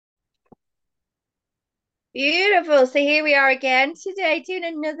Beautiful. So here we are again today doing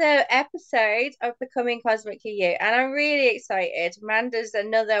another episode of Becoming Cosmically You. And I'm really excited. Amanda's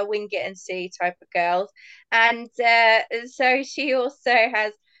another wing it and see type of girl. And so she also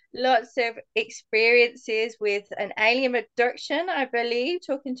has lots of experiences with an alien abduction, I believe,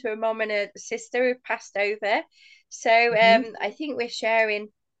 talking to a mom and a sister who passed over. So Mhm. I think we're sharing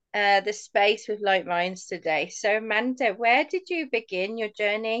the space with like minds today. So Amanda, where did you begin your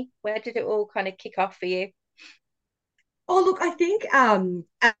journey? Where did it all kind of kick off for you? Oh, look, I think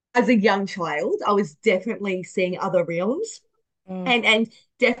as a young child, I was definitely seeing other realms Mm. and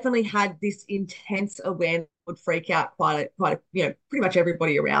definitely had this intense awareness would freak out pretty much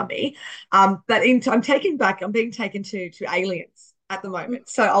everybody around me. I'm being taken to aliens at the moment.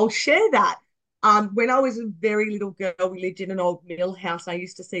 So I'll share that. When I was a very little girl, we lived in an old mill house. I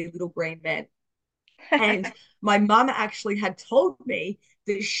used to see little green men. And my mum actually had told me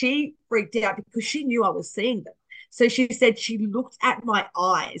that she freaked out because she knew I was seeing them. So she said she looked at my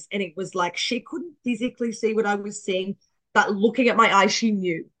eyes and it was like she couldn't physically see what I was seeing, but looking at my eyes, she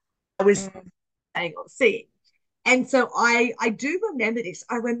knew I was Mm, saying or seeing. And so I do remember this.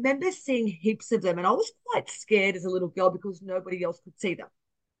 I remember seeing heaps of them, and I was quite scared as a little girl because nobody else could see them.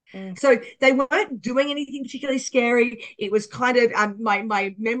 mm, So they weren't doing anything particularly scary. It was kind of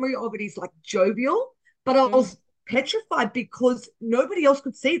my memory of it is like jovial, but I mm. was petrified because nobody else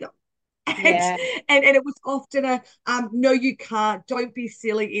could see them. And Yeah. and it was often a no, you can't, don't be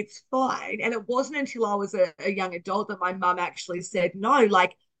silly, it's fine. And it wasn't until I was a young adult that my mum actually said, no,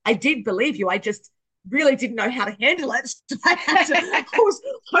 like I did believe you. I just really didn't know how to handle it. So I was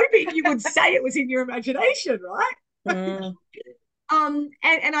hoping you would say it was in your imagination, right? Mm,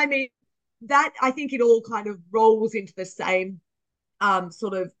 And I mean that I think it all kind of rolls into the same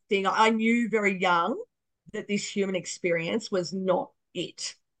sort of thing. I knew very young that this human experience was not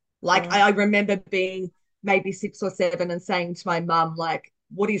it. Like mm, I remember being maybe 6 or 7 and saying to my mum, like,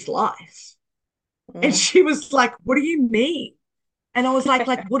 what is life? And mm. she was like, what do you mean? And I was like,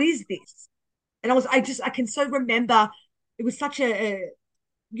 what is this? And I can so remember it was such a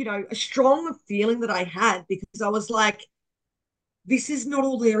strong feeling that I had because I was like, this is not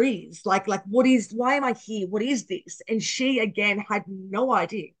all there is. Like why am I here? What is this? And she again had no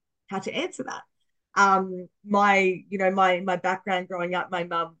idea how to answer that. My background growing up, my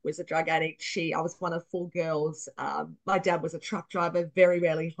mum was a drug addict. I was one of 4 girls. My dad was a truck driver, very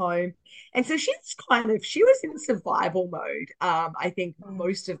rarely home. And so she was in survival mode, I think Mm.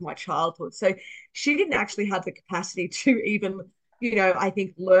 most of my childhood. So she didn't actually have the capacity to even, I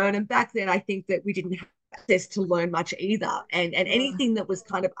think learn. And back then I think that we didn't access to learn much either. And Mm. anything that was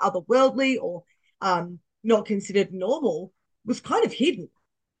kind of otherworldly or not considered normal was kind of hidden,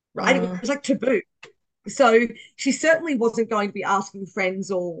 right? It Mm. was like taboo. So she certainly wasn't going to be asking friends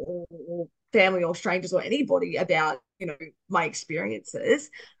or family or strangers or anybody about, my experiences,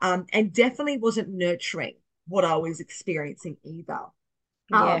 and definitely wasn't nurturing what I was experiencing either.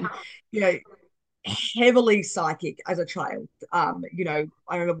 Yeah. Um, you know, heavily psychic as a child. I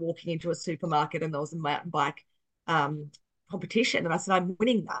remember walking into a supermarket and there was a mountain bike um, competition, and I said, "I'm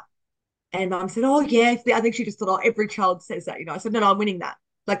winning that." And mum said, "Oh yeah." I think she just thought, "Oh, every child says that." I said, "No, no, I'm winning that.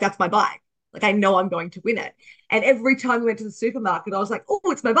 Like that's my bike. Like I know I'm going to win it." And every time we went to the supermarket, I was like, "Oh,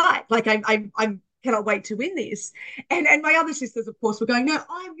 it's my bike. Like I'm cannot wait to win this." And my other sisters, of course, were going, "No,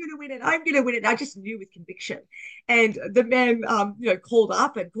 I'm going to win it. I'm going to win it." And I just knew with conviction. And the man, called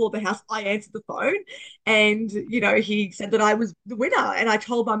up and called the house. I answered the phone, and he said that I was the winner. And I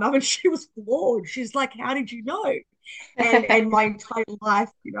told my mum, and she was floored. She's like, "How did you know?" And my entire life,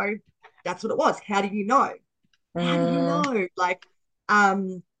 that's what it was. How do you know? How do you Mm. know?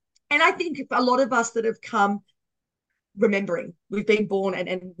 And I think a lot of us that have come remembering, we've been born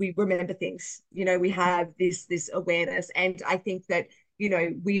and we remember things. We have this awareness, and I think that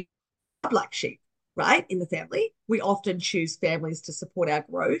we are black sheep, right, in the family. We often choose families to support our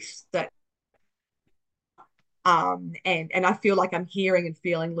growth. And I feel like I'm hearing and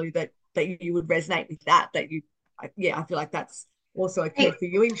feeling, Lou, that you would resonate with that. Yeah, I feel like that's also occurred for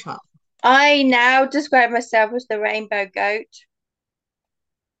you in child. I now describe myself as the rainbow goat.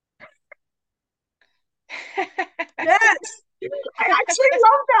 Yes, I actually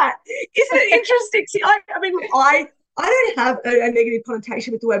love that. Isn't it interesting? See, I mean, look, I don't have a negative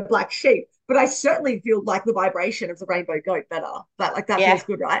connotation with the word black sheep, but I certainly feel like the vibration of the rainbow goat better. That Yeah. feels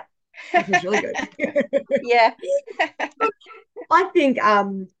good, right? That feels really good. Yeah. I think,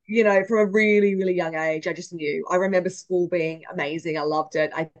 from a really, really young age, I just knew. I remember school being amazing. I loved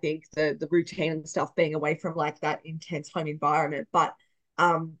it. I think the routine and stuff being away from like that intense home environment. But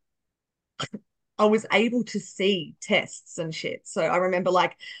um, I was able to see tests and shit. So I remember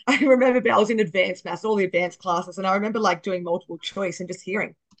like I was in advanced maths, all the advanced classes, and I remember like doing multiple choice and just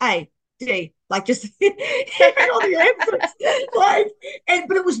hearing A, D, like just hearing all the answers. Like, and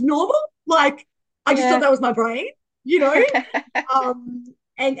but it was normal. Like I just thought Yeah. that was my brain, you know? Um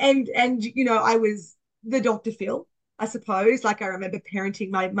and I was the Dr. Phil, I suppose. Like I remember parenting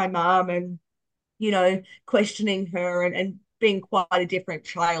my mom and questioning her and being quite a different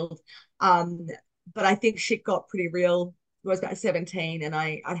child. Um, but I think shit got pretty real. I was about 17 and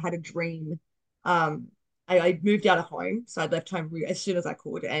I had a dream. Um, I moved out of home, so I left home as soon as I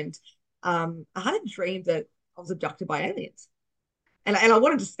could. And I had a dream that I was abducted by aliens. And I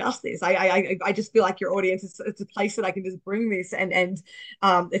want to discuss this. I just feel like your audience is it's a place that I can just bring this and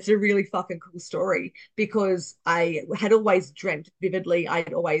it's a really fucking cool story because I had always dreamt vividly.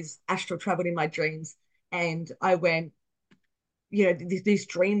 I'd always astral traveled in my dreams, and I went, this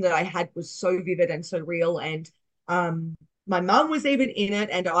dream that I had was so vivid and so real, and my mum was even in it,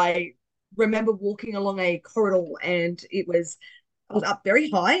 and I remember walking along a corridor, and I was up very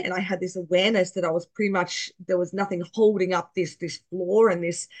high and I had this awareness that I was pretty much there was nothing holding up this floor and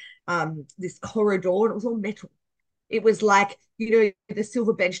this corridor, and it was all metal. It was like, the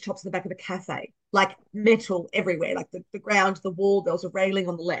silver bench tops in the back of a cafe, like metal everywhere, like the ground, the wall, there was a railing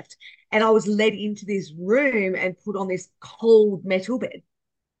on the left. And I was led into this room and put on this cold metal bed.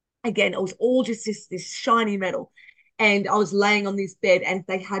 Again, it was all just this shiny metal. And I was laying on this bed and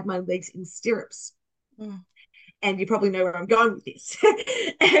they had my legs in stirrups, Mm. and you probably know where I'm going with this.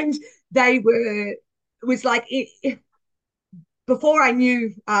 And they were, it was like before I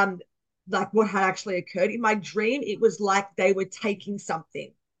knew like what had actually occurred in my dream, it was like they were taking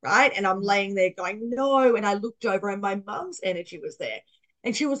something, right? And I'm laying there going, no. And I looked over and my mum's energy was there.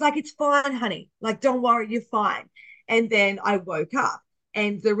 And she was like, it's fine, honey. Like, don't worry, you're fine. And then I woke up.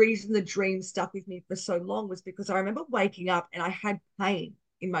 And the reason the dream stuck with me for so long was because I remember waking up and I had pain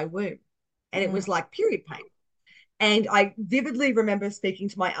in my womb. And it Mm. was like period pain. And I vividly remember speaking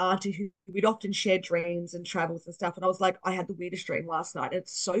to my auntie who we'd often share dreams and travels and stuff. And I was like, I had the weirdest dream last night.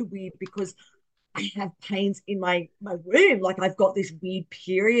 It's so weird because I have pains in my womb. Like I've got this weird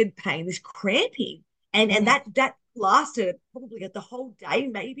period pain, this cramping. And Mm. that lasted probably the whole day,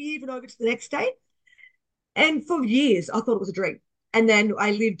 maybe even over to the next day. And for years, I thought it was a dream. And then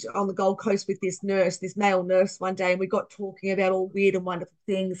I lived on the Gold Coast with this nurse, this male nurse one day, and we got talking about all weird and wonderful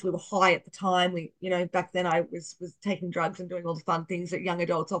things. We were high at the time. Back then I was taking drugs and doing all the fun things that young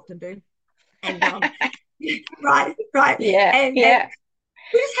adults often do. And right. Yeah, And yeah.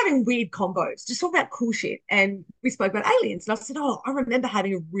 we're just having weird combos, just talking about cool shit. And we spoke about aliens. And I said, oh, I remember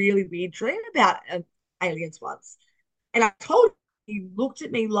having a really weird dream about aliens once. And I told him, he looked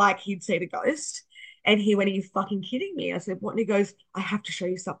at me like he'd seen a ghost. And he went, are you fucking kidding me? I said, what? And he goes, I have to show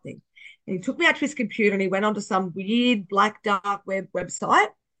you something. And he took me out to his computer and he went onto some weird black dark web website.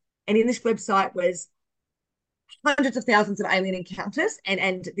 And in this website was hundreds of thousands of alien encounters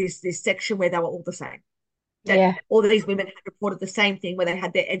and this section where they were all the same. That Yeah. all these women had reported the same thing where they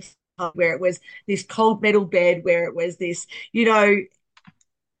had their eggs, where it was this cold metal bed, where it was this,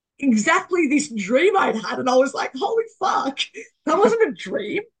 exactly this dream I'd had. And I was like, holy fuck, that wasn't a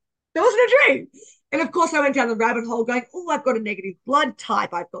dream. That wasn't a dream. And of course, I went down the rabbit hole going, oh, I've got a negative blood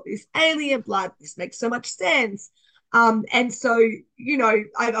type. I've got this alien blood. This makes so much sense. And so,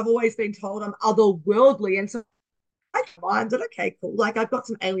 I've always been told I'm otherworldly. And so I minded, okay, cool. Like I've got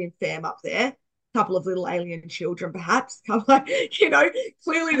some alien fam up there, a couple of little alien children, perhaps.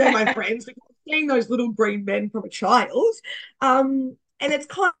 Clearly they're my friends because I'm seeing those little green men from a child. And it's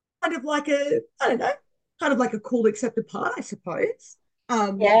kind of like I don't know, kind of like a cool accepted part, I suppose.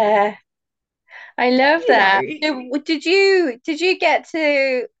 Um, Yeah. I love you know, that. So, did you get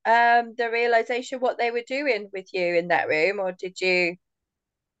to the realization what they were doing with you in that room, or did you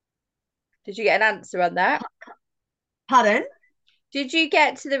get an answer on that? pardon. Did you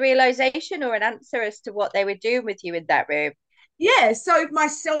get to the realization or an answer as to what they were doing with you in that room? Yeah, so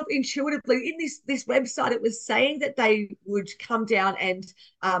myself intuitively in this website, it was saying that they would come down and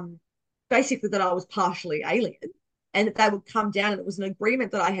basically that I was partially alien, and that they would come down, and it was an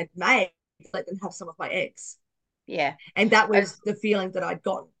agreement that I had made to let them have some of my eggs, Yeah. and that I was was, the feeling that I'd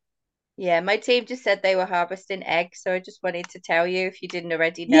gotten. yeah, my team just said they were harvesting eggs, so I just wanted to tell you if you didn't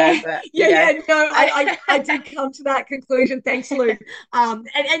already know, Yeah, but yeah. No, I did come to that conclusion. Thanks, Lou.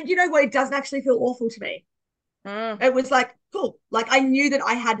 And you know what? It doesn't actually feel awful to me. Mm, It was like cool. Like I knew that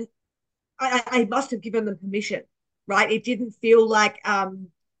I must have given them permission, right? It didn't feel like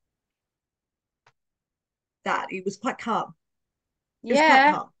that. It was quite calm. It was quite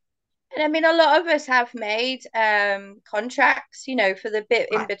yeah. calm. And I mean, a lot of us have made contracts, for the bit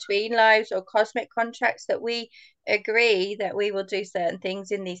in Right. between lives or cosmic contracts that we agree that we will do certain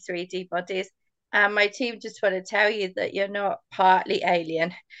things in these 3D bodies. And my team just want to tell you that you're not partly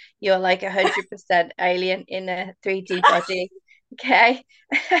alien. You're like 100% alien in a 3D body. Okay.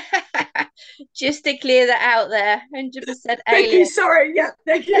 Just to clear that out there, 100% Thank you. alien. Sorry. Yeah.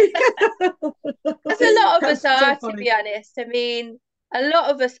 Thank you. As a lot of us That's so are, to funny. be honest. I mean, a lot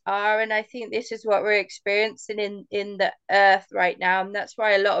of us are, and I think this is what we're experiencing in the earth right now. And that's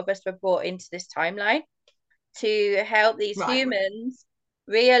why a lot of us were brought into this timeline to help these Right. humans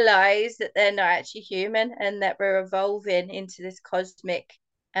realize that they're not actually human and that we're evolving into this cosmic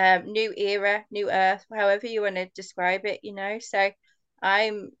new era, new earth, however you want to describe it. So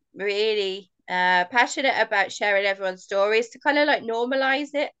I'm really passionate about sharing everyone's stories to kind of like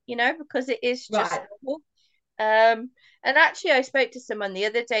normalize it, because it is just Right. normal. Um, and actually, I spoke to someone the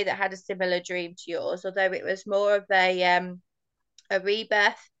other day that had a similar dream to yours, although it was more of a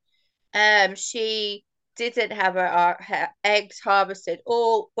rebirth. She didn't have her eggs harvested,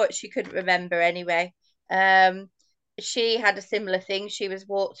 or what she couldn't remember anyway. Um, she had a similar thing. She was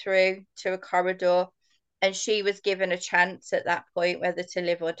walked through to a corridor, and she was given a chance at that point whether to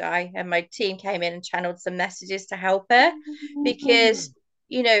live or die. And my team came in and channeled some messages to help her because,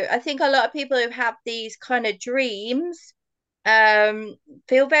 I think a lot of people who have these kind of dreams um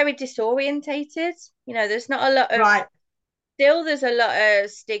feel very disorientated. There's not a lot of Right. still there's a lot of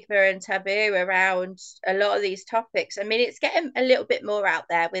stigma and taboo around a lot of these topics. I mean, it's getting a little bit more out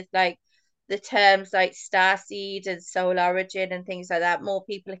there with like the terms like starseed and soul origin and things like that. More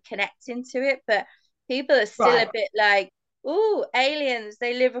people are connecting to it, but people are still a Right. bit like, "Oh, aliens,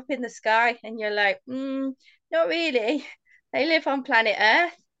 they live up in the sky," and you're like, not really. They live on planet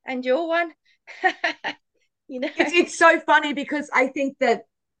Earth, and you're one. you know. It's so funny because I think that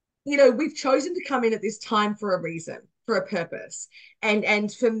we've chosen to come in at this time for a reason, for a purpose.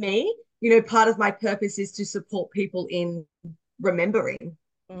 And for me, part of my purpose is to support people in remembering,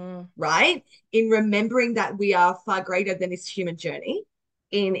 Mm, right? In remembering that we are far greater than this human journey.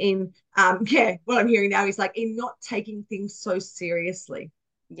 Yeah, what I'm hearing now is like in not taking things so seriously,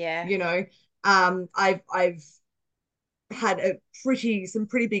 yeah. you know. I've had some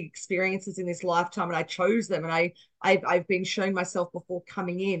pretty big experiences in this lifetime, and I chose them, and I've been showing myself before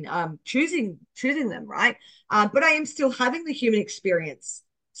coming in, choosing them, right. But I am still having the human experience.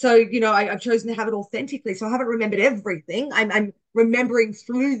 So I've chosen to have it authentically, so I haven't remembered everything. I'm remembering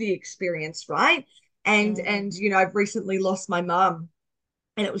through the experience, right. And Mm, I've recently lost my mum,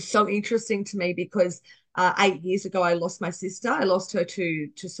 and it was so interesting to me because 8 years ago I lost my sister. I lost her to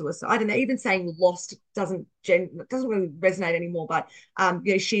suicide, and even saying lost doesn't really resonate anymore. But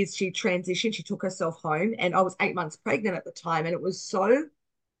she transitioned. She took herself home, and I was 8 months pregnant at the time, and it was so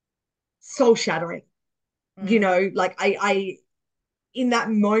soul shattering. mm, Like I in that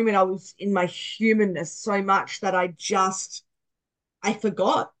moment I was in my humanness so much that I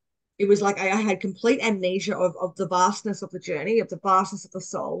forgot. It was like I had complete amnesia of the vastness of the journey, of the vastness of the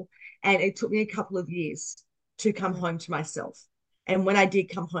soul. And it took me a couple of years to come mm, home to myself. And when I did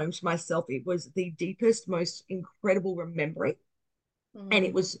come home to myself, it was the deepest, most incredible remembering. And it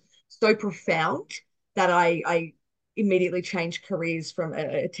mm. was so profound that I immediately changed careers from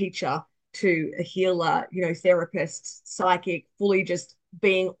a teacher to a healer, therapist, psychic, fully just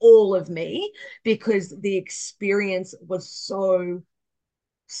being all of me, because the experience was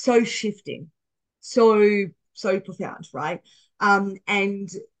so shifting, so profound, right. And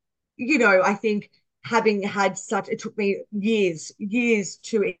I think having had such, it took me years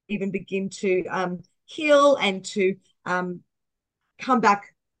to even begin to heal and to come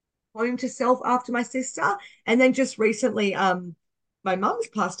back home to self after my sister. And then just recently my mum's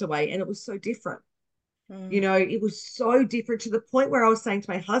passed away, and it was so different. Mm, It was so different, to the point where I was saying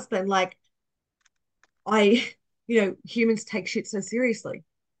to my husband, like, I humans take shit so seriously.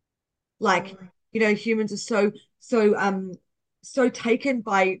 Like, mm. humans are so taken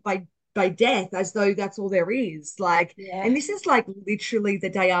by death, as though that's all there is. Like, Yeah. and this is like literally the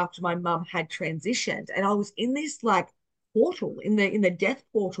day after my mum had transitioned, and I was in this like portal, in the death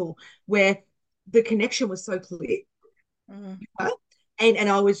portal, where the connection was so clear. Mm, And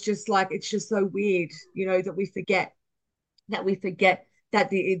I was just like, it's just so weird, that we forget that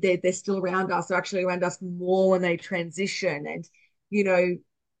they're still around us. They're actually around us more when they transition. And, you know,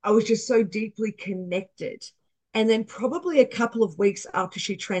 I was just so deeply connected. And then, probably a couple of weeks after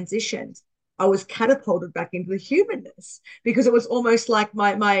she transitioned, I was catapulted back into the humanness, because it was almost like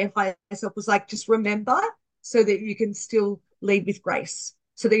my higher self was like, just remember, so that you can still lead with grace,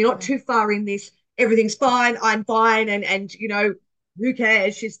 so that you're not mm, too far in this, everything's fine, I'm fine. And who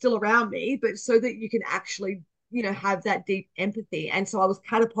cares? She's still around me, but so that you can actually, have that deep empathy. And so I was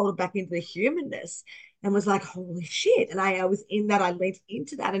catapulted back into the humanness and was like, holy shit. And I was in that, I leaned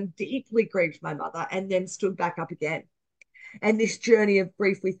into that and deeply grieved my mother and then stood back up again. And this journey of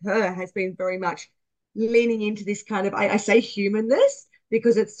grief with her has been very much leaning into this kind of, I say humanness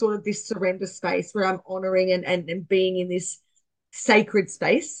because it's sort of this surrender space where I'm honoring and being in this sacred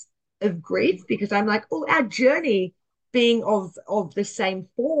space of grief because I'm like, oh, our journey being of the same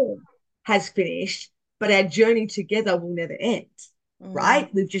form has finished, but our journey together will never end, Mm, right?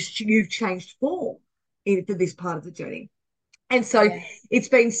 You've changed form for this part of the journey. And so yeah. it's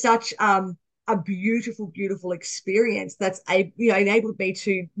been such a beautiful, beautiful experience that's enabled me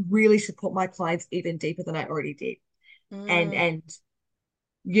to really support my clients even deeper than I already did. And Mm.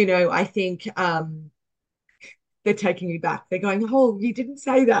 and I think they're taking me back. They're going, "Oh, you didn't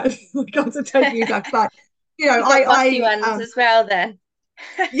say that." My guys are taking me back, but You got bossy I ones as well then.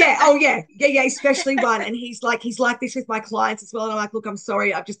 yeah, oh yeah, especially one. And he's like this with my clients as well. And I'm like, look, I'm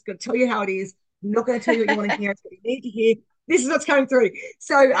sorry, I'm just gonna tell you how it is. I'm not gonna tell you what you want to hear, it's what you need to hear. This is what's coming through.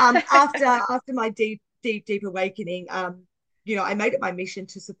 So after my deep awakening, I made it my mission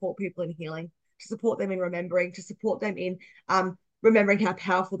to support people in healing, to support them in remembering, to support them in remembering how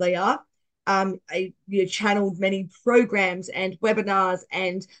powerful they are. I channeled many programs and webinars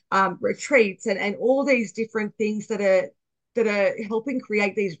and retreats and all these different things that are helping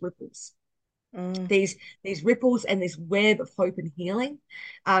create these ripples, Mm, these ripples and this web of hope and healing,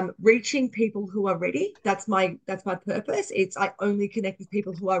 reaching people who are ready. That's my purpose. It's I only connect with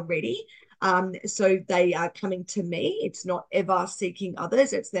people who are ready. So they are coming to me. It's not ever seeking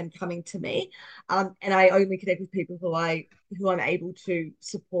others. It's them coming to me. And I only connect with people who I'm able to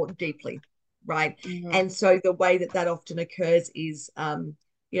support deeply, right? mm, And so the way that often occurs is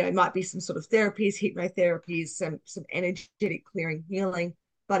it might be some sort of therapies, hypnotherapies, some energetic clearing healing,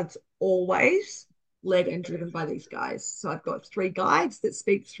 but it's always led and driven by these guys. So I've got 3 guides that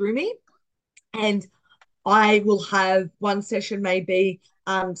speak through me, and I will have one session maybe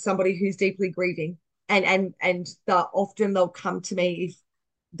somebody who's deeply grieving, and often they'll come to me if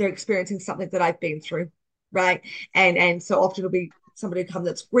they're experiencing something that I've been through, right? And so often it'll be somebody who comes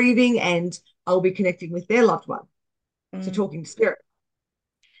that's grieving, and I'll be connecting with their loved one, so mm. talking to spirit.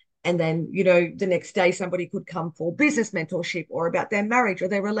 And then, the next day somebody could come for business mentorship or about their marriage or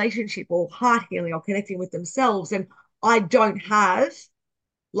their relationship or heart healing or connecting with themselves. And I don't have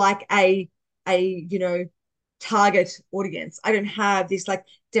like a target audience. I don't have this like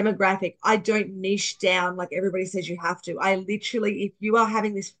demographic. I don't niche down like everybody says you have to. I literally, if you are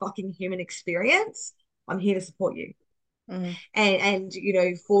having this fucking human experience, I'm here to support you. Mm.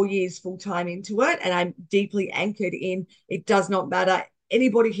 And 4 years full time into it, and I'm deeply anchored in it does not matter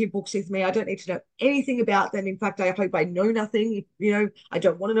anybody who books with me. I don't need to know anything about them. In fact, I hope I know nothing. I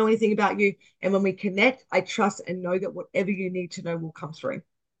don't want to know anything about you. And when we connect, I trust and know that whatever you need to know will come through.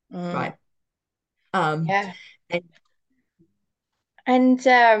 Mm. Right. Um, Yeah. and And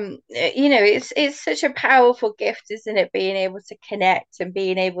it's such a powerful gift, isn't it? Being able to connect and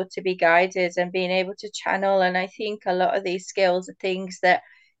being able to be guided and being able to channel. And I think a lot of these skills are things that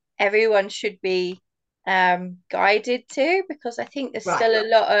everyone should be guided to, because I think there's right, still a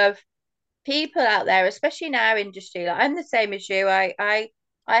lot of people out there, especially in our industry. Like I'm the same as you. I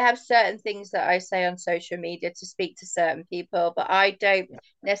have certain things that I say on social media to speak to certain people, but I don't yeah,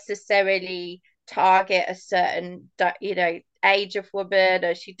 necessarily target a certain age of woman,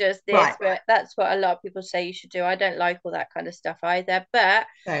 or she does this, right. but that's what a lot of people say you should do. I don't like all that kind of stuff either. But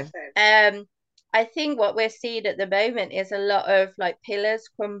Same. um, I think what we're seeing at the moment is a lot of like pillars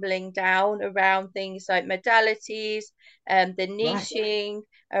crumbling down around things like modalities and the Right. niching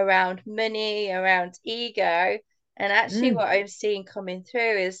around money, around ego. And actually, Mm, what I'm seeing coming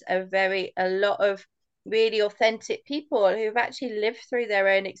through is a lot of really authentic people who've actually lived through their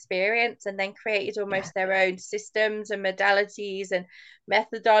own experience and then created yeah, almost their own systems and modalities and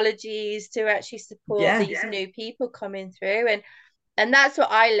methodologies to actually support yeah, these new people coming through. And that's what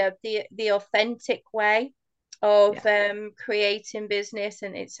I love, the authentic way of yeah. creating business.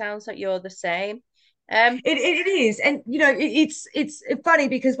 And it sounds like you're the same. Um, It is, and it's funny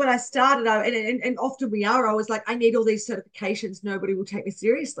because when I started, and often we are, I was like, I need all these certifications. Nobody will take me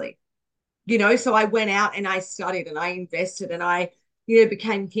seriously. So I went out and I studied and I invested and I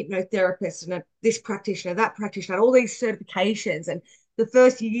became hypnotherapist and this practitioner, that practitioner, all these certifications. And the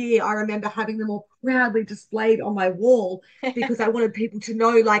first year I remember having them all proudly displayed on my wall because I wanted people to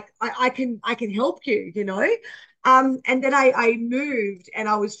know, like, I can help you. And then I moved and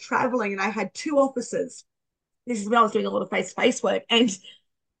I was traveling and I had 2 offices. This is when I was doing a lot of face-to-face work. And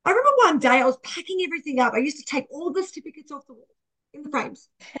I remember one day I was packing everything up. I used to take all the certificates off the wall, in the frames,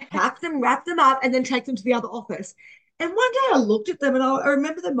 pack them, wrap them up, and then take them to the other office. And one day I looked at them and I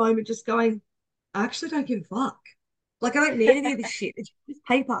remember the moment just going, I actually don't give a fuck. Like, I don't need any of this shit. It's just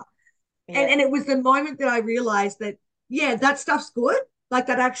paper. Yeah. And it was the moment that I realized that, yeah, that stuff's good. Like,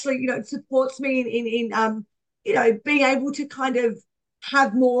 that actually, it supports me in being able to kind of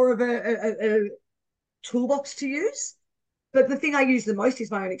have more of a toolbox to use. But the thing I use the most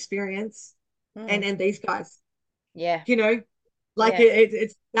is my own experience Mm. and these guys, Yeah. you know, like Yeah.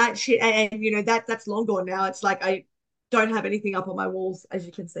 it's that shit. And that's long gone now. It's like I don't have anything up on my walls, as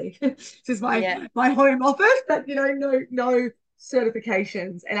you can see. This is Yeah. my home office, but no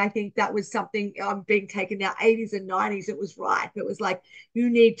certifications. And I think that was something being taken now, 80s and 90s. It was ripe. It was like, you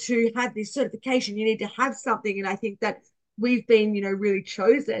need to have this certification, you need to have something. And I think that we've been, really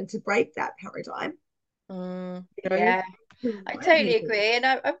chosen to break that paradigm, you know, Yeah. to I remind totally people. agree. And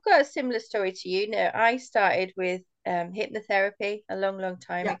I've got a similar story to you. No, I started with hypnotherapy a long, long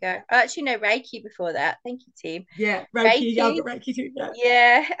time Yeah. ago. I actually know Reiki before that. Thank you, team. Yeah. Reiki. Yeah, I've Reiki. got Reiki too. Yeah.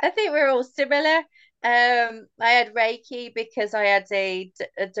 Yeah, I think we're all similar. I had Reiki because I had a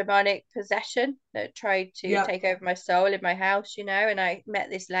demonic possession that tried to Yeah. take over my soul in my house, and I met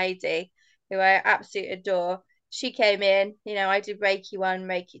this lady who I absolutely adore. She came in, I did Reiki 1,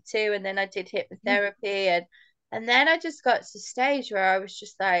 Reiki 2, and then I did hypnotherapy and then I just got to the stage where I was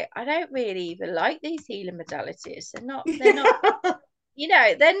just like, I don't really even like these healing modalities. They're not,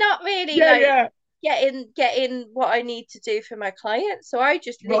 Yeah. they're not really Yeah. like Yeah. getting what I need to do for my clients. So I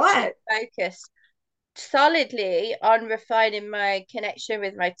just literally Right. focused solidly on refining my connection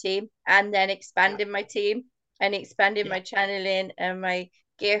with my team and then Yeah. expanding my team and expanding Yeah. my channeling and my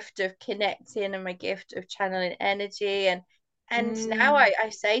gift of connecting and my gift of channeling energy and now Mm. I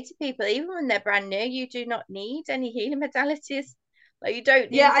say to people, even when they're brand new, you do not need any healing modalities. Like you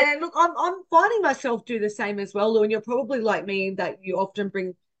don't Yeah, need it. and look, I'm finding myself do the same as well, Lou. And you're probably like me in that you often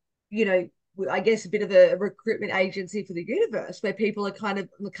bring, you know, I guess a bit of a recruitment agency for the universe where people are kind of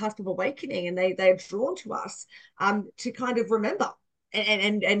on the cusp of awakening and they're drawn to us to kind of remember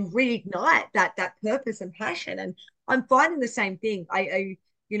and reignite that purpose and passion. And I'm finding the same thing. I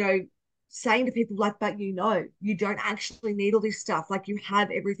you know saying to people like, but you don't actually need all this stuff. Like, you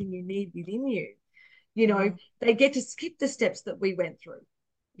have everything you need within you. you know Mm, they get to skip the steps that we went through.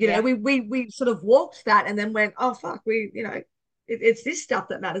 yeah, We sort of walked that and then went, oh fuck, it's this stuff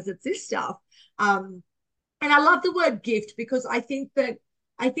that matters. It's this stuff. And I love the word gift because I think that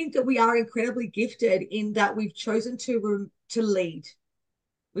we are incredibly gifted in that we've chosen to lead.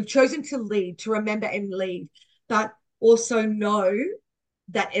 We've chosen to lead, to remember and lead, but also know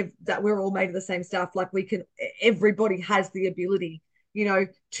that we're all made of the same stuff. Like, everybody has the ability,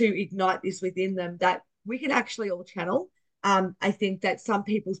 to ignite this within them that we can actually all channel. I think that some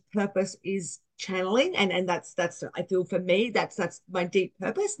people's purpose is channeling, and that's I feel for me that's my deep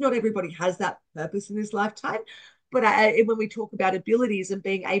purpose. Not everybody has that purpose in this lifetime, but when we talk about abilities and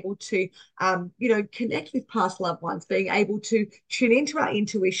being able to connect with past loved ones, being able to tune into our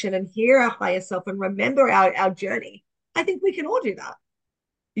intuition and hear our higher self and remember our journey. I think we can all do that,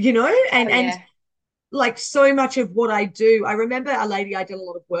 oh and yeah. like, so much of what I do. I remember a lady I did a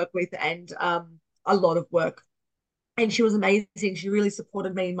lot of work with, and a lot of work, and she was amazing. She really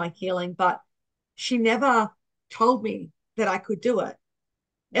supported me in my healing, but she never told me that I could do it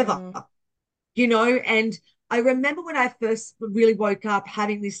ever, Mm, and I remember when I first really woke up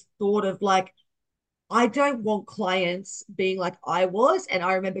having this thought of like, I don't want clients being like I was. And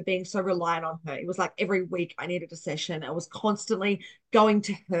I remember being so reliant on her. It was like every week I needed a session. I was constantly going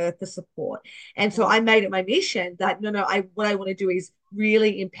to her for support. And so mm, I made it my mission that no, what I want to do is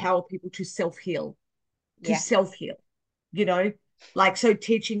really empower people to self-heal, to yeah. self-heal, you know, like, so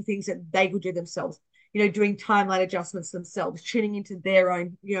teaching things that they could do themselves, doing timeline adjustments themselves, tuning into their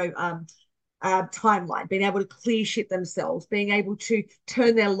own, timeline, being able to clear shit themselves, being able to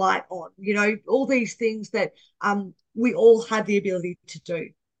turn their light on, all these things that we all have the ability to do.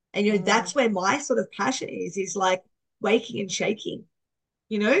 And Mm, that's where my sort of passion is like waking and shaking,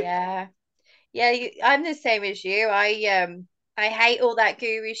 you know? yeah. Yeah, I'm the same as you. I hate all that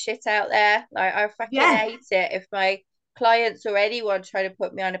guru shit out there. Like I fucking Yeah. hate it. If my clients or anyone try to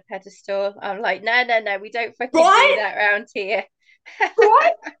put me on a pedestal, I'm like, no, no, no, we don't fucking do Right? that around here.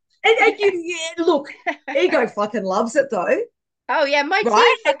 Right? And yeah, look, ego fucking loves it though, Oh yeah, my team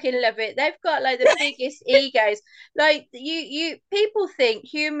right? fucking love it. They've got like the biggest egos. Like people think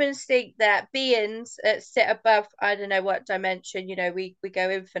humans think that beings sit above, I don't know what dimension, we go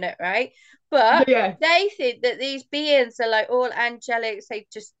infinite, right? But Yeah. they think that these beings are like all angelics. They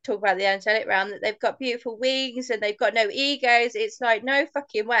just talk about the angelic realm, that they've got beautiful wings and they've got no egos. It's like, no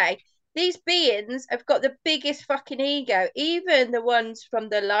fucking way. these beings have got the biggest fucking ego, even the ones from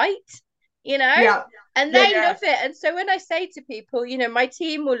the light, you know, Yeah. and Yeah, they yeah. love it. And so when I say to people, my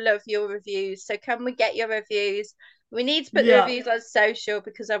team will love your reviews. So can we get your reviews? We need to put the Yeah. reviews on social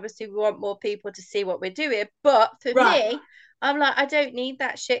because obviously we want more people to see what we're doing. But for Right. me, I'm like, I don't need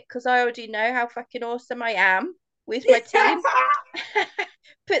that shit because I already know how fucking awesome I am with my team.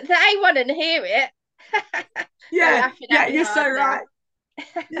 But they want to hear it. They're Yeah, laughing at yeah, me you're so hard now. right.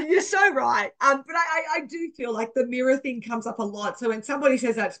 You're so right. But I do feel like the mirror thing comes up a lot. So when somebody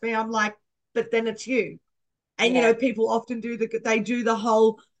says that to me, I'm like, but then it's you. And Yeah, people often they do the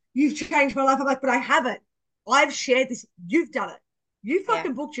whole, you've changed my life. I'm like, but I haven't. I've shared this. You've done it. You yeah,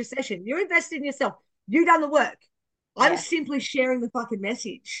 fucking booked your session. You invested in yourself. You done the work. I'm yeah, simply sharing the fucking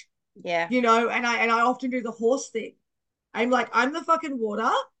message, yeah, and I often do the horse thing. I'm like, I'm the fucking water.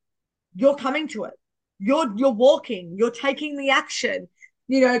 You're coming to it. You're walking. You're taking the action.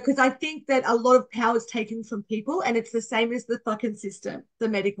 Because I think that a lot of power is taken from people, and it's the same as the fucking system, the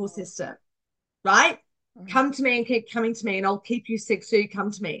medical system, right? mm. Come to me and keep coming to me, and I'll keep you sick, so you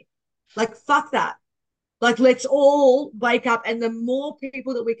come to me. Like, fuck that. Like, let's all wake up, and the more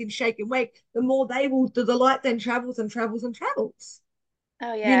people that we can shake and wake, the more the light then travels and travels and travels.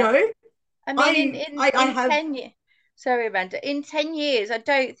 Oh You yeah. know, I mean, in I in I in have 10 years, sorry, Amanda, in 10 years, I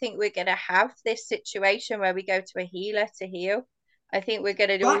don't think we're gonna have this situation where we go to a healer to heal. I think we're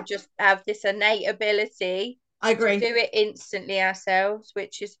gonna all right. just have this innate ability I to do agree it instantly ourselves,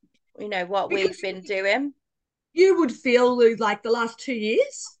 which is, what we've because been doing. you would feel like the last 2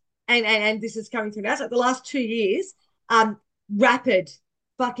 years, and this is coming to now, so the last 2 years, um, rapid,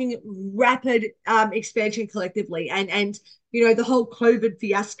 fucking rapid expansion collectively, and the whole COVID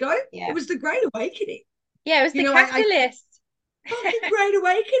fiasco. It Yeah. was the Great Awakening. Yeah, it was the I catalyst. fucking Great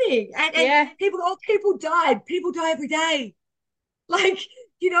Awakening, and Yeah. people died. People die every day. Like,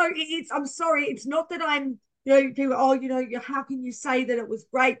 it's, I'm sorry, it's not that I'm, people, oh, how can you say that it was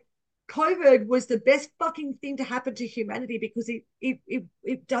great? COVID was the best fucking thing to happen to humanity because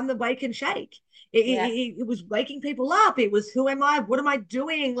it done the wake and shake. Yeah. It was waking people up. It was, who am I? What am I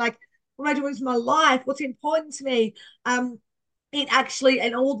doing? Like, what am I doing with my life? What's important to me? Um, it actually,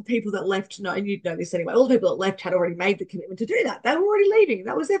 and all the people that left, no, and you'd know this anyway, all the people that left had already made the commitment to do that. They were already leaving.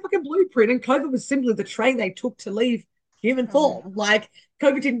 That was their fucking blueprint. And COVID was simply the train they took to leave human Mm. form. Like,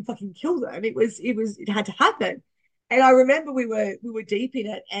 COVID didn't fucking kill them. It had to happen. And I remember we were deep in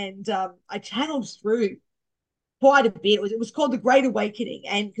it, and I channeled through quite a bit. It was called the Great Awakening,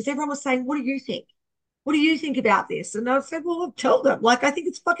 and because everyone was saying, "What do you think? What do you think about this?" And I said, "Well, I'll tell them. Like, I think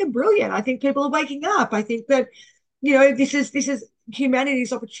it's fucking brilliant. I think people are waking up. I think that this is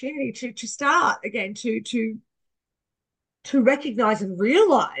humanity's opportunity to start again, to recognize and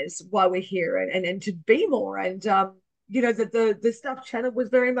realize why we're here, and to be more, and that the stuff channel was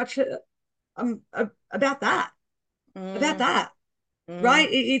very much about that, about Mm. that, Mm. right?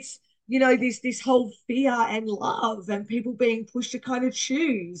 It's this whole fear and love, and people being pushed to kind of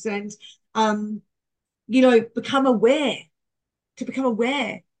choose, and um become aware, to become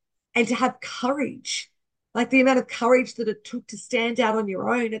aware, and to have courage. Like, the amount of courage that it took to stand out on your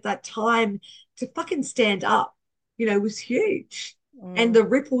own at that time, to fucking stand up, was huge. And Mm. the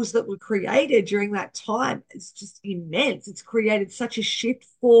ripples that were created during that time is just immense. It's created such a shift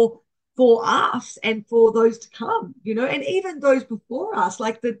for us and for those to come, and even those before us.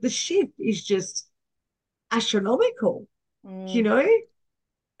 Like, the shift is just astronomical, you Mm. know?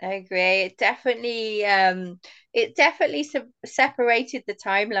 I agree. It definitely separated the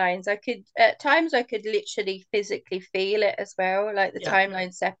timelines. At times I could literally physically feel it as well, like the Yeah,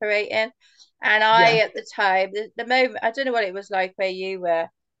 timeline separating. And I, yeah, at the time, the moment, I don't know what it was like where you were,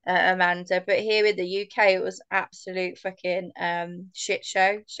 Amanda, but here in the UK, it was absolute fucking shit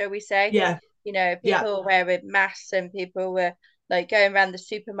show, shall we say? yeah, yeah. People were wearing masks and people were like going around the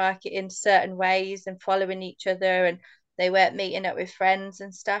supermarket in certain ways and following each other, and they weren't meeting up with friends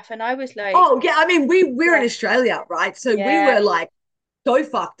and stuff. And I was like, Oh yeah, I mean, we're in yeah, Australia, right? So we were yeah, like so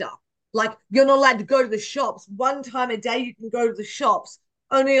fucked up. Like, you're not allowed to go to the shops. One time a day you can go to the shops.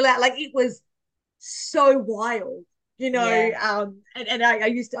 Only allowed, like, it was so wild, yeah, and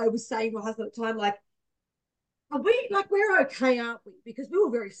I was saying to my husband at the time, like, are we, like, we're okay, aren't we? Because we were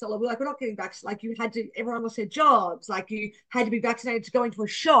very solid. We're like, we're not getting back. Like, you had to, everyone lost their jobs. Like, you had to be vaccinated to go into a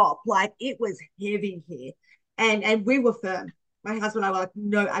shop. Like, it was heavy here. And we were firm. My husband and I were like,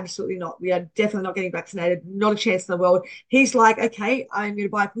 no, absolutely not. We are definitely not getting vaccinated. Not a chance in the world. He's like, okay, I'm going to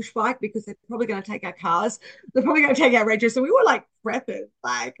buy a push bike because they're probably going to take our cars. They're probably going to take our register. So we were like prepping.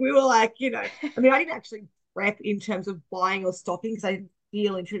 Like, we were like, I mean, I didn't actually prep in terms of buying or stocking because I didn't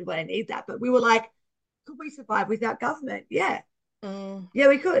feel intuitively I need that. But we were like, could we survive without government? Yeah. mm, Yeah,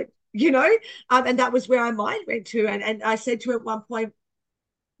 we could. and that was where our mind went to. And I said to her at one point,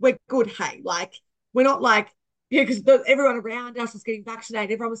 we're good, hey, like we're not like, yeah, because everyone around us was getting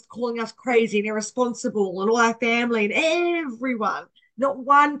vaccinated, everyone was calling us crazy and irresponsible, and all our family and everyone. Not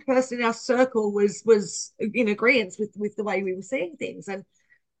one person in our circle was in agreement with the way we were seeing things. And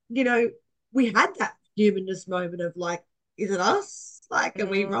you know, we had that humanness moment of like, is it us? Like, are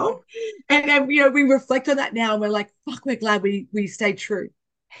we wrong? Mm. And then we reflect on that now and we're like, fuck, we're glad we stayed true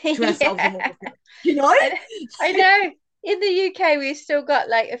to ourselves and what Yeah. we're feeling. You know? And I know in the UK we've still got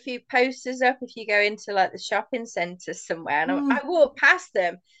like a few posters up if you go into like the shopping centres somewhere, and I Mm, walk past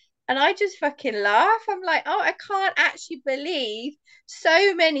them and I just fucking laugh. I'm like, oh, I can't actually believe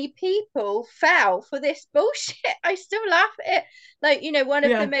so many people fell for this bullshit. I still laugh at it. Like, one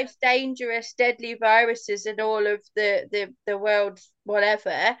of the yeah. most dangerous, deadly viruses in all of the world,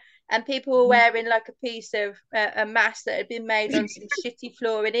 whatever. And people were Mhm. wearing like a piece of a mask that had been made on some shitty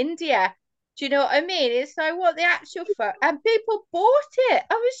floor in India. Do you know what I mean? It's like, what the actual fuck? And people bought it.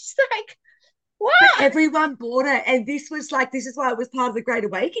 I was just like, But what? everyone bought it. And this is why it was part of the Great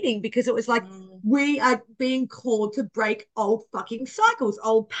Awakening, because it was like, Mm, we are being called to break old fucking cycles,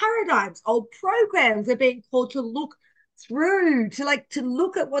 old paradigms, old programs. They're being called to look through, to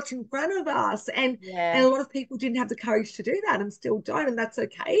look at what's in front of us. And yeah, a lot of people didn't have the courage to do that and still don't. And that's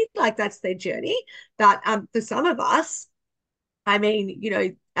okay. Like that's their journey. But for some of us, I mean,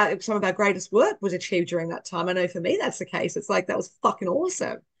 some of our greatest work was achieved during that time. I know for me that's the case. It's like that was fucking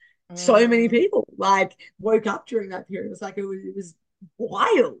awesome. So many mm, people like woke up during that period. It was like it was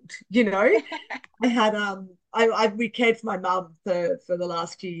wild. I had I we cared for my mum for the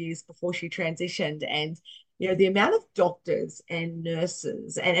last few years before she transitioned, and the amount of doctors and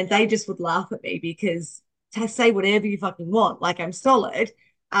nurses, and they just would laugh at me because to say whatever you fucking want, like I'm solid.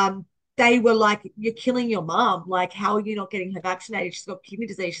 Um, they were like, "You're killing your mum. Like, how are you not getting her vaccinated? She's got kidney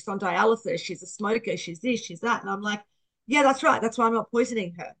disease. She's on dialysis. She's a smoker. She's this. She's that." And I'm like, "Yeah, that's right. That's why I'm not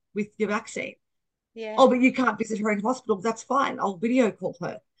poisoning her with your vaccine." yeah, Oh, but you can't visit her in hospital. That's fine. I'll video call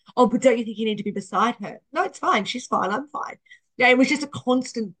her. Oh, but don't you think you need to be beside her? No, it's fine. She's fine. I'm fine. Yeah, it was just a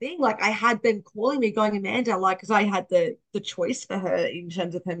constant thing. Like I had them calling me, going, Amanda, like, because I had the choice for her in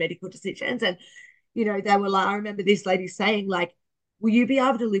terms of her medical decisions. And, they were like, I remember this lady saying, like, will you be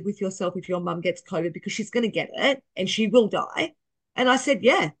able to live with yourself if your mum gets COVID? Because she's going to get it and she will die. And I said,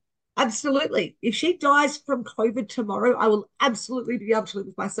 yeah, absolutely. If she dies from COVID tomorrow, I will absolutely be able to live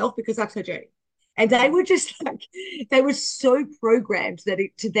with myself because that's her journey. And they mm, were just like, they were so programmed that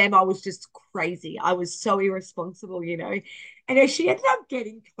to them, I was just crazy. I was so irresponsible. And then she ended up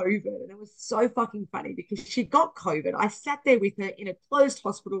getting COVID. And it was so fucking funny because she got COVID. I sat there with her in a closed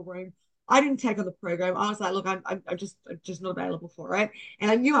hospital room. I didn't take on the program. I was like, look, I'm just not available for it.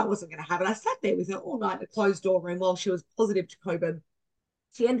 And I knew I wasn't going to have it. I sat there with her all night in a closed door room while she was positive to COVID.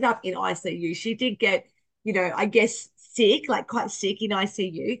 She ended up in ICU. She did get, I guess sick, like quite sick in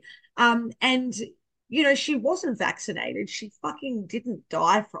ICU. And she wasn't vaccinated. She fucking didn't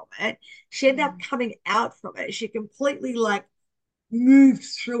die from it. She ended up mm. coming out from it. She completely like moved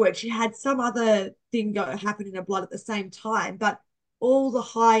through it. She had some other thing happen in her blood at the same time, but all the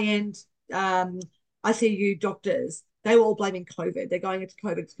high end um, ICU doctors, they were all blaming COVID. They're going, it's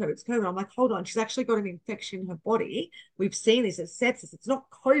COVID, it's COVID, it's COVID. I'm like, hold on, she's actually got an infection in her body. We've seen this as sepsis. It's not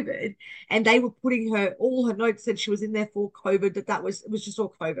COVID. And they were putting all her notes said she was in there for COVID, it was just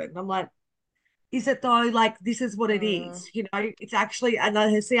all COVID. And I'm like, is it though? Like, this is what it Mm. is. It's actually, and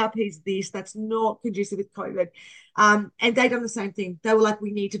her CRP is this, that's not conducive with COVID. And they done the same thing. They were like,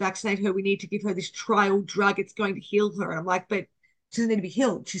 we need to vaccinate her. We need to give her this trial drug. It's going to heal her. And I'm like, but she doesn't need to be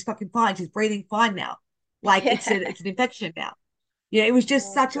healed. She's fucking fine. She's breathing fine now. Like, it's Yeah. it's an infection now. It was just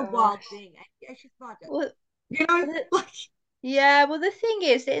Oh such a wild gosh. thing. And yeah, she's fine. Well, You know, the, like, yeah. Well, the thing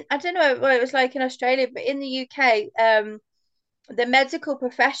is, I don't know what it was like in Australia, but in the UK, the medical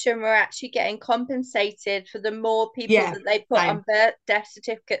profession were actually getting compensated for the more people yeah, that they put same, on birth death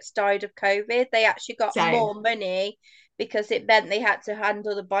certificates died of COVID. They actually got same. more money because it meant they had to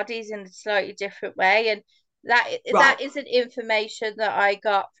handle the bodies in a slightly different way. And that Right. isn't information that I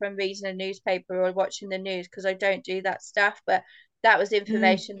got from reading a newspaper or watching the news because I don't do that stuff. But that was Mm,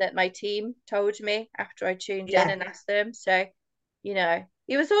 information that my team told me after I tuned in yeah. and asked them. So,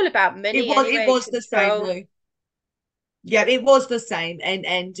 it was all about It money was it anyway, was the same control. though. Yeah, it was the same. And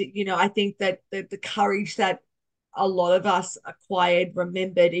I think that the courage that a lot of us acquired,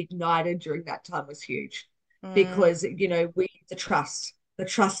 remembered, ignited during that time was huge. Mm, Because, we the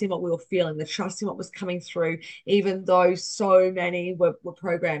trust in what we were feeling, the trust in what was coming through, even though so many were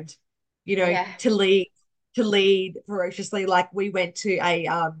programmed, yeah. to leave. to lead ferociously. Like we went to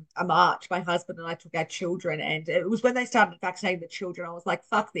a march, my husband and I took our children, and it was when they started vaccinating the children. I was like,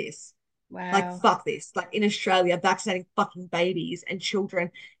 fuck this. Like, Wow. fuck this. Like in Australia, vaccinating fucking babies and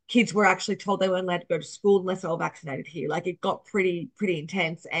children. Kids were actually told they weren't allowed to go to school unless they were vaccinated here. Like it got pretty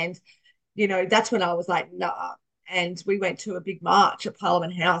intense. And, that's when I was like, nah. And we went to a big march at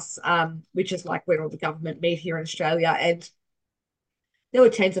Parliament House, which is like where all the government meet here in Australia. And there were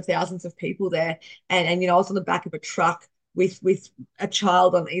tens of thousands of people there. And I was on the back of a truck with a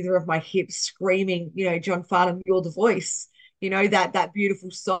child on either of my hips screaming, John Farnham, you're the voice. That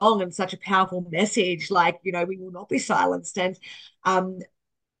beautiful song and such a powerful message, like, we will not be silenced. And um,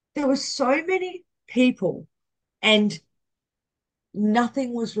 there were so many people, and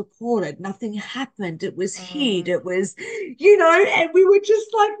nothing was reported, nothing happened. It was hid, Mm, it was, and we were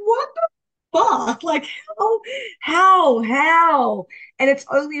just like, what the fuck? Like, how? And it's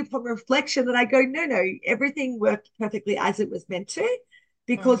only upon reflection that I go, no, everything worked perfectly as it was meant to,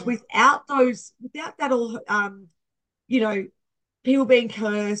 because mm, without that all, you know, people being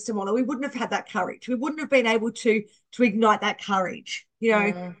cursed and whatnot, we wouldn't have had that courage. We wouldn't have been able to ignite that courage,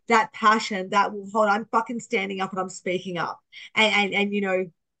 mm, that passion, that will hold. I'm fucking standing up and I'm speaking up, and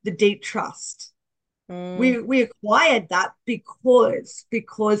the deep trust. mm, We acquired that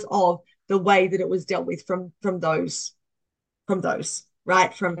because of the way that it was dealt with from those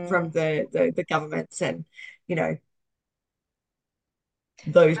right from mm. the governments, and you know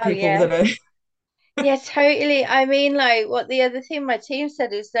those Oh people yeah. that are Yeah, totally. I mean, like what the other thing my team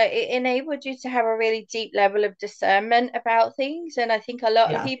said is that it enabled you to have a really deep level of discernment about things. And I think a lot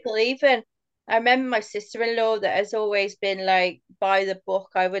of yeah, people, even I remember my sister-in-law that has always been like by the book,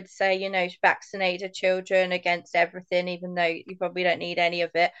 I would say, vaccinate her children against everything, even though you probably don't need any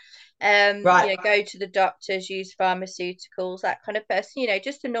of it. right, Go to the doctors, use pharmaceuticals, that kind of person,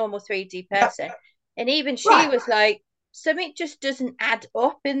 just a normal 3D yep, person. And even she right, was like, something just doesn't add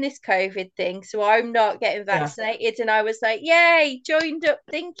up in this COVID thing. So I'm not getting yeah. vaccinated. And I was like, yay, joined up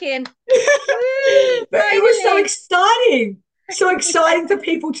thinking, woo, But it was finally. so exciting for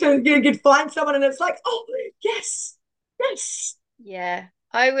people to get find someone, and it's like, oh yes, yes, Yeah,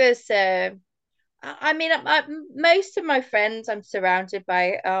 I was. I mean, most of my friends I'm surrounded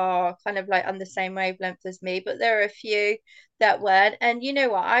by are kind of like on the same wavelength as me, but there are a few that weren't. And you know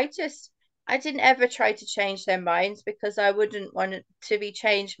what? I didn't ever try to change their minds because I wouldn't want it to be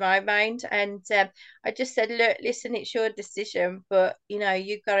changed my mind. And I just said, look, listen, it's your decision, but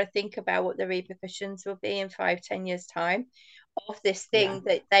you've got to think about what the repercussions will be in 5, 10 years' time of this yeah, thing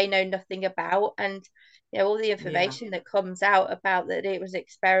that they know nothing about. And all the yeah, information that comes out about that it was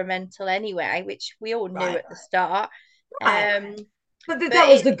experimental anyway, which we all knew right, at the start. right. Um, But but that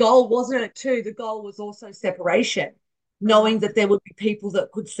was the goal, wasn't it, too? The goal was also separation, knowing mm, that there would be people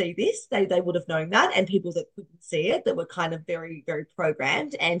that could see this, they would have known that, and people that couldn't see it, that were kind of very, very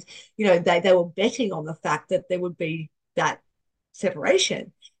programmed. And, they were betting on the fact that there would be that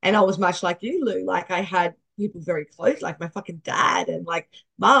separation. And I was much like you, Lou. Like I had people very close, like my fucking dad and like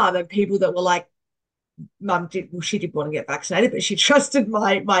mom, and people that were like, mum did well, she did want to get vaccinated, but she trusted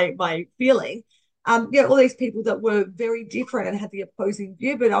my feeling. All these people that were very different and had the opposing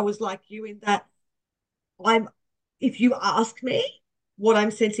view, but I was like you in that I'm if you ask me what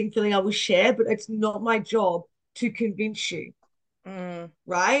I'm sensing, feeling, I will share, but it's not my job to convince you, mm,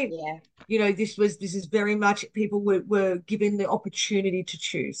 right? yeah, This is very much people were given the opportunity to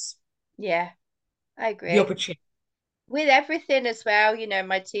choose. yeah, I The agree. opportunity. With everything as well,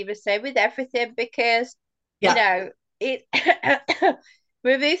 my team has said with everything because, you Yeah. know, it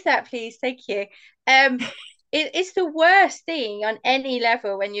remove that, please. Thank you. Um, it's the worst thing on any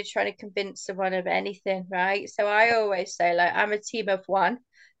level when you're trying to convince someone of anything, right? So I always say, like, I'm a team of one,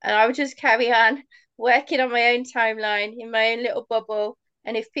 and I would just carry on working on my own timeline in my own little bubble.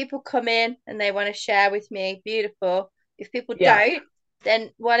 And if people come in and they want to share with me, beautiful. If people Yeah. don't,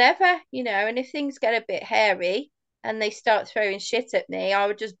 then whatever, and if things get a bit hairy and they start throwing shit at me, I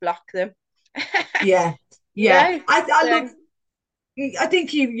would just block them. Yeah. you Yeah. know? I look, So, I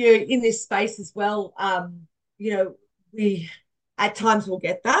think you're in this space as well. We at times will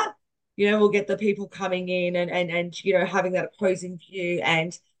get that. We'll get the people coming in and having that opposing view.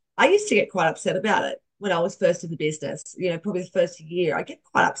 And I used to get quite upset about it when I was first in the business. Probably the first year, I get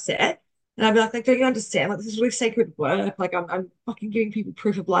quite upset. And I'd be like, don't you understand? Like, this is really sacred work. Like, I'm fucking giving people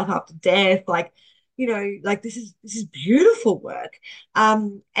proof of life after death. Like, like this is beautiful work.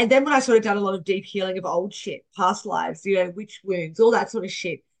 And then when I sort of done a lot of deep healing of old shit, past lives, witch wounds, all that sort of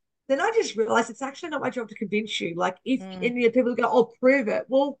shit, then I just realized it's actually not my job to convince you. Like, if mm, any people go, oh, prove it.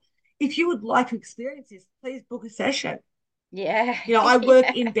 Well, if you would like to experience this, please book a session. Yeah. You know, I work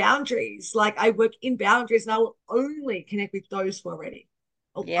Yeah. in boundaries. Like I work in boundaries and I will only connect with those who are ready.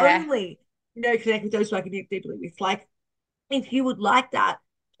 I'll Yeah. only, connect with those who I connect deeply with. Like if you would like that,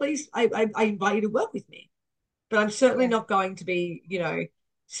 please, I invite you to work with me. But I'm certainly Yeah. not going to be,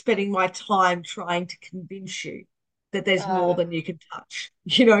 spending my time trying to convince you that there's more Oh. than you can touch,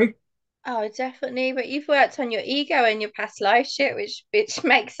 you know? Oh, definitely. But you've worked on your ego and your past life shit, which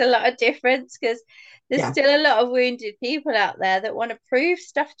makes a lot of difference because there's Yeah. still a lot of wounded people out there that want to prove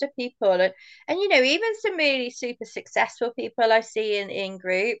stuff to people. And even some really super successful people I see in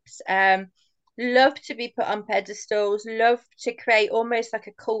groups, love to be put on pedestals, love to create almost like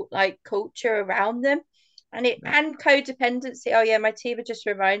a cult-like culture around them. Yeah. And codependency. Oh yeah, my team are just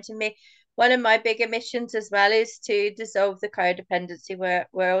reminding me one of my bigger missions as well is to dissolve the codependency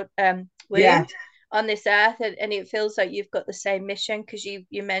world Yeah. wound on this earth, and it feels like you've got the same mission because you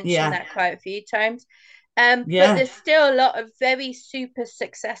mentioned Yeah. that quite a few times. But Yeah. there's still a lot of very super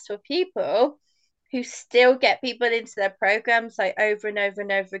successful people who still get people into their programs like over and over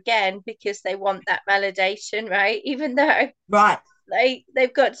and over again because they want that validation, right? Even though Right.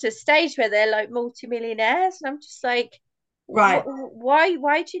 they've got to a stage where they're like multimillionaires, and I'm just like, Right.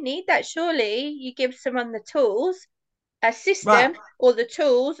 why do you need that? Surely you give someone the tools, a Right. system, or the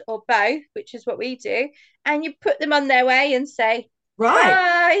tools, or both, which is what we do, and you put them on their way and say, Right.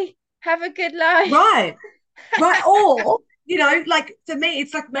 bye, have a good life. Right. Right. Or, like for me,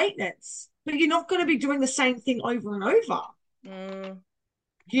 it's like maintenance, but you're not going to be doing the same thing over and over, Mm,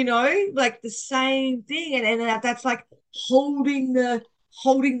 like the same thing. And that's like holding the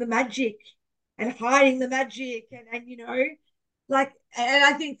magic and hiding the magic. Like, and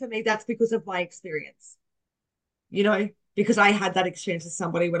I think for me, that's because of my experience, because I had that experience with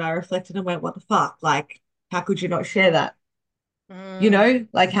somebody when I reflected and went, what the fuck? Like, how could you not share that? mm,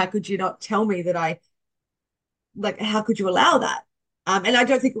 Like, how could you not tell me that like, how could you allow that? And I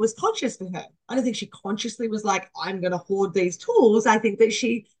don't think it was conscious for her. I don't think she consciously was like, I'm going to hoard these tools. I think that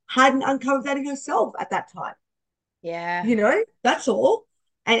she hadn't uncovered that in herself at that time. yeah. That's all.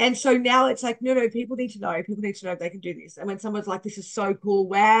 And so now it's like, no, people need to know. People need to know if they can do this. And when someone's like, this is so cool,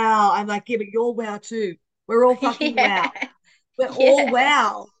 wow, I'm like, yeah, but you're wow too. We're all fucking wow. Yeah. We're all Yeah.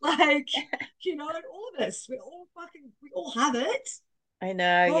 wow. Like, all of us, we all have it. I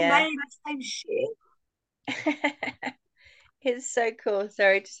know, We're all yeah. made of the same shit. It's so cool.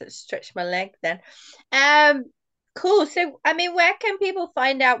 Sorry, just to stretch my leg then. Um, cool. So, I mean, where can people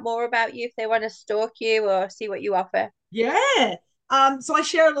find out more about you if they want to stalk you or see what you offer? Yeah. So I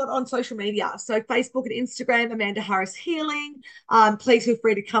share a lot on social media. So Facebook and Instagram, Amanda Harris Healing. Please feel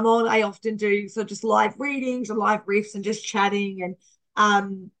free to come on. I often do so just live readings and live riffs and just chatting.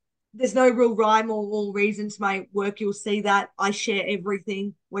 And there's no real rhyme or reason to my work. You'll see that I share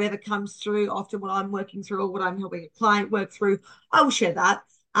everything, whatever comes through. Often what I'm working through or what I'm helping a client work through, I will share that.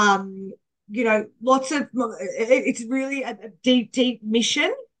 Lots of it's really a deep, deep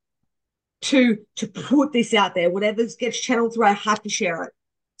mission to put this out there. Whatever gets channeled through, I have to share it.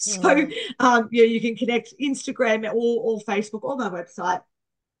 So Mm. you can connect Instagram or Facebook or my website.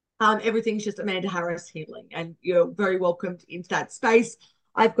 Everything's just Amanda Harris Healing, and you're very welcomed into that space.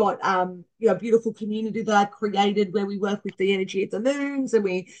 I've got a beautiful community that I've created where we work with the energy of the moons and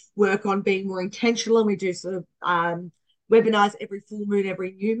we work on being more intentional, and we do sort of webinars every full moon,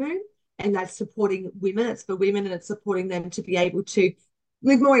 every new moon, and that's supporting women. It's for women and it's supporting them to be able to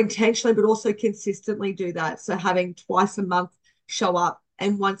live more intentionally, but also consistently do that. So having twice a month show up,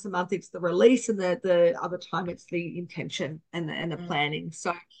 and once a month it's the release, and the other time it's the intention and the Mm. planning.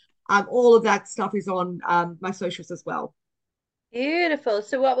 So all of that stuff is on my socials as well. Beautiful.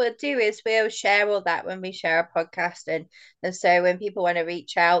 So what we'll do is we'll share all that when we share a podcast, and so when people want to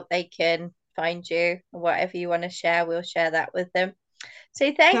reach out, they can find you, whatever you want to share, we'll share that with them.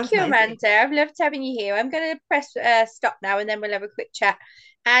 So thank Sounds you, amazing. Amanda. I've loved having you here. I'm going to press stop now and then we'll have a quick chat.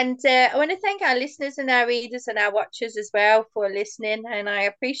 And I want to thank our listeners and our readers and our watchers as well for listening. And I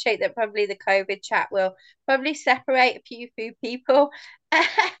appreciate that probably the COVID chat will probably separate a few people.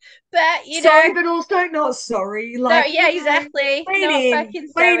 But, Sorry, but also not sorry. no, Like, yeah, exactly. Not fucking lean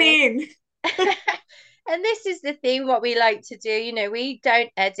sorry. in. And this is the thing, what we like to do, we don't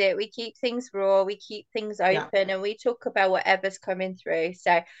edit, we keep things raw, we keep things Yeah. open, and we talk about whatever's coming through.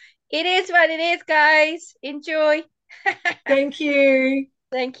 So it is what it is, guys. Enjoy. Thank you.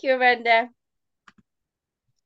 Thank you, Amanda.